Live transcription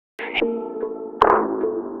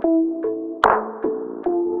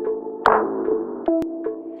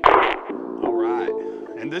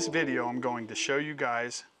this video, I'm going to show you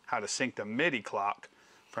guys how to sync the Midi clock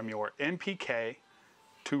from your MPK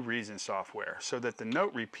to Reason software so that the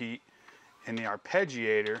Note Repeat and the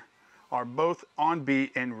Arpeggiator are both on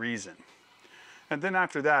beat and Reason. And then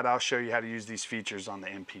after that, I'll show you how to use these features on the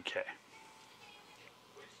MPK.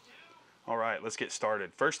 All right, let's get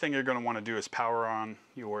started. First thing you're going to want to do is power on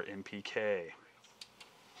your MPK.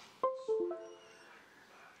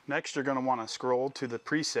 Next, you're going to want to scroll to the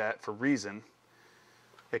preset for Reason.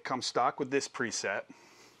 It comes stock with this preset.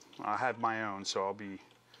 I have my own, so I'll be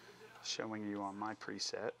showing you on my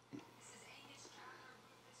preset.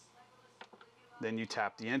 Then you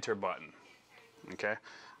tap the enter button. Okay.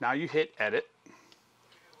 Now you hit edit.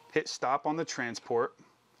 Hit stop on the transport.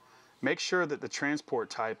 Make sure that the transport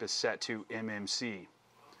type is set to MMC.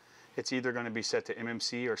 It's either going to be set to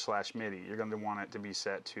MMC or /MIDI. You're going to want it to be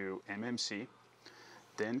set to MMC.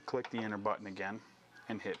 Then click the enter button again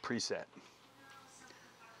and hit preset.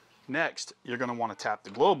 Next, you're going to want to tap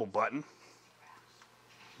the global button.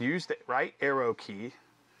 Use the right arrow key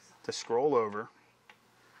to scroll over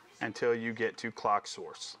until you get to clock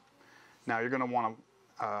source. Now you're going to want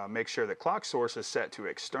to make sure that clock source is set to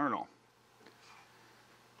external.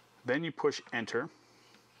 Then you push enter.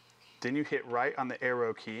 Then you hit right on the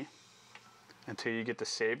arrow key until you get to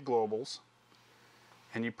save globals.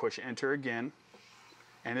 And you push enter again.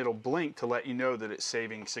 And it'll blink to let you know that it's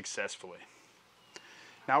saving successfully.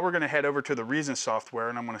 Now we're going to head over to the Reason software,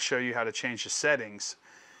 and I'm going to show you how to change the settings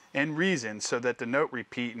in Reason so that the Note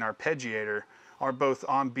Repeat and Arpeggiator are both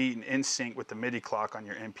on beat and in sync with the Midi clock on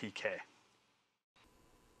your MPK.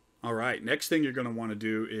 All right, next thing you're going to want to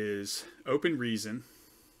do is open Reason,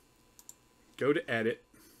 go to Edit,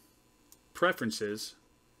 Preferences,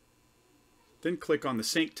 then click on the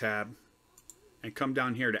Sync tab and come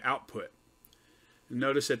down here to Output.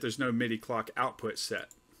 Notice that there's no Midi clock output set.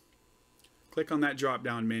 Click on that drop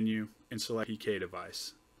down menu and select MPK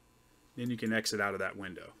device. Then you can exit out of that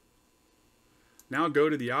window. Now go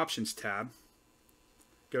to the Options tab,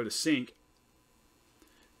 go to Sync,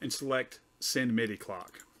 and select Send Midi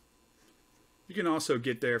Clock. You can also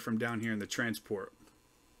get there from down here in the Transport.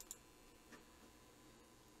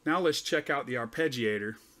 Now let's check out the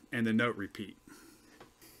Arpeggiator and the Note Repeat.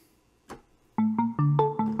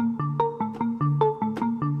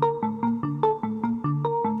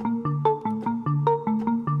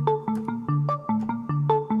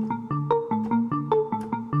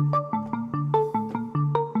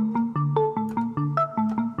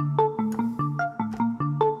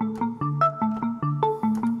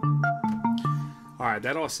 Alright,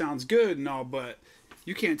 that all sounds good and all, but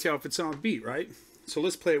you can't tell if it's on beat, right? So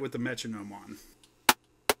let's play it with the metronome on.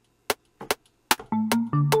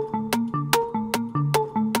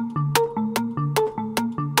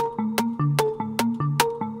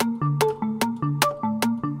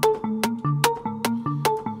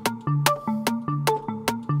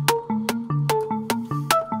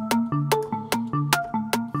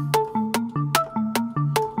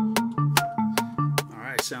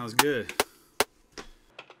 Alright, sounds good.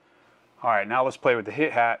 All right, now let's play with the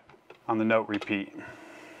hi-hat on the Note Repeat.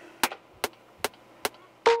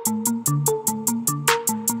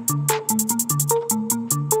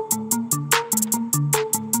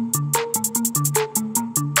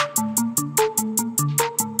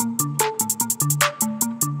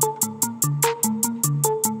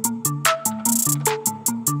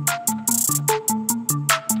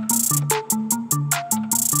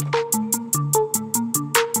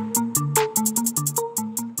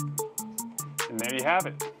 There you have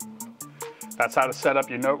it. That's how to set up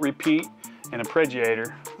your Note Repeat and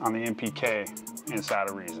Arpeggiator on the MPK inside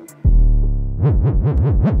of Reason.